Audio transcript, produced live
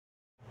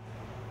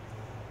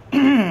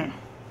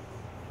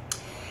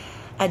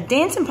A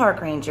dancing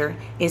park ranger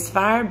is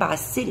fired by a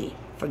city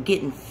for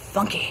getting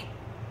funky.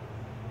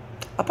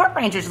 A park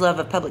ranger's love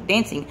of public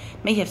dancing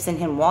may have sent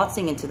him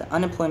waltzing into the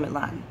unemployment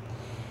line.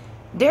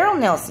 Daryl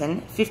Nelson,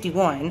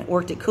 51,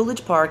 worked at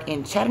Coolidge Park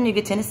in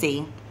Chattanooga,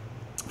 Tennessee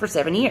for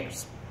 7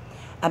 years.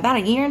 About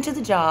a year into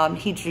the job,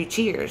 he drew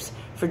cheers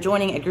for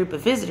joining a group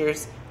of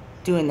visitors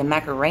doing the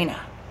Macarena.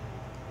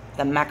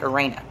 The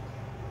Macarena.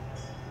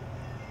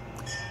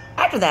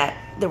 After that,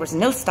 there was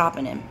no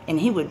stopping him, and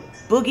he would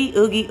boogie,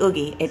 oogie,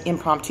 oogie at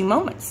impromptu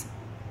moments.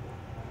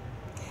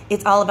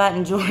 It's all about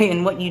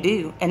enjoying what you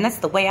do, and that's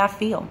the way I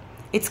feel.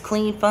 It's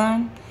clean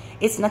fun.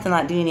 It's nothing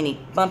like doing any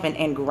bumping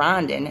and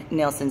grinding,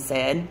 Nelson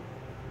said.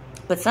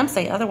 But some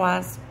say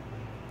otherwise.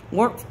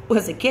 Work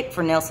was a kick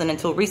for Nelson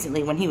until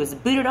recently when he was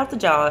booted off the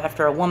job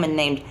after a woman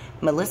named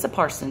Melissa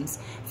Parsons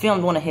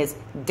filmed one of his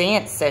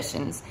dance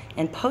sessions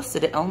and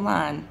posted it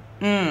online.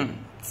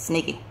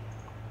 Sneaky.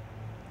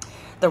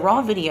 The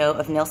raw video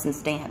of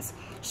Nelson's dance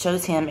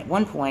shows him at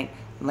one point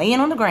laying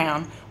on the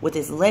ground with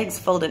his legs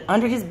folded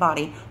under his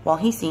body while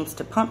he seems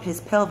to pump his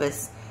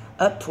pelvis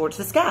up towards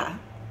the sky.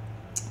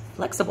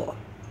 Flexible.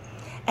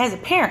 As a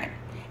parent,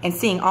 and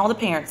seeing all the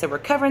parents that were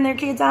covering their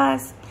kids'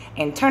 eyes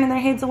and turning their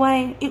heads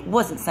away, it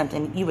wasn't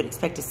something you would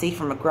expect to see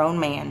from a grown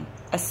man,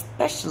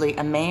 especially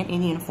a man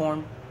in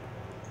uniform.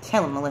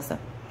 Tell him, Melissa.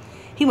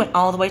 He went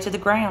all the way to the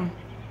ground.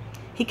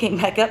 He came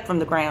back up from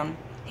the ground.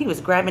 He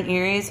was grabbing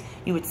areas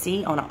you would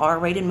see on an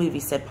R-rated movie,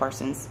 said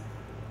Parsons.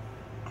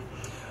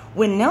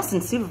 When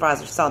Nelson's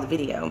supervisors saw the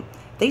video,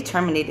 they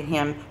terminated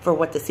him for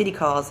what the city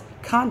calls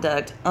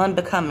conduct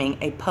unbecoming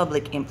a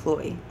public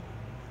employee.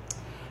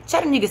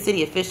 Chattanooga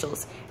city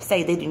officials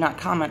say they do not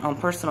comment on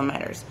personal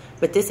matters,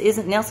 but this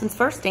isn't Nelson's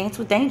first dance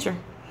with danger.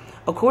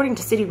 According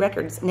to city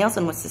records,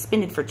 Nelson was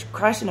suspended for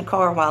crashing a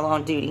car while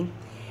on duty.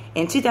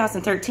 In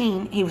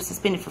 2013, he was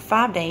suspended for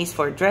 5 days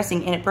for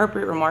addressing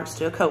inappropriate remarks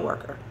to a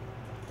coworker.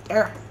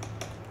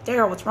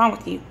 Daryl, what's wrong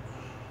with you?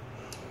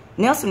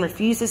 Nelson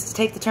refuses to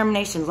take the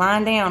termination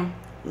lying down,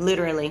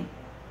 literally,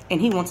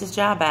 and he wants his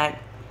job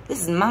back.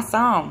 This is my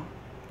song,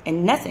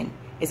 and nothing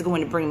is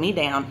going to bring me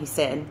down, he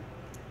said.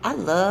 I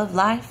love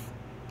life,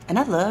 and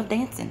I love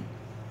dancing.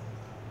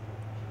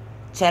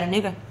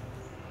 Chattanooga,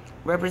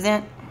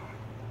 represent.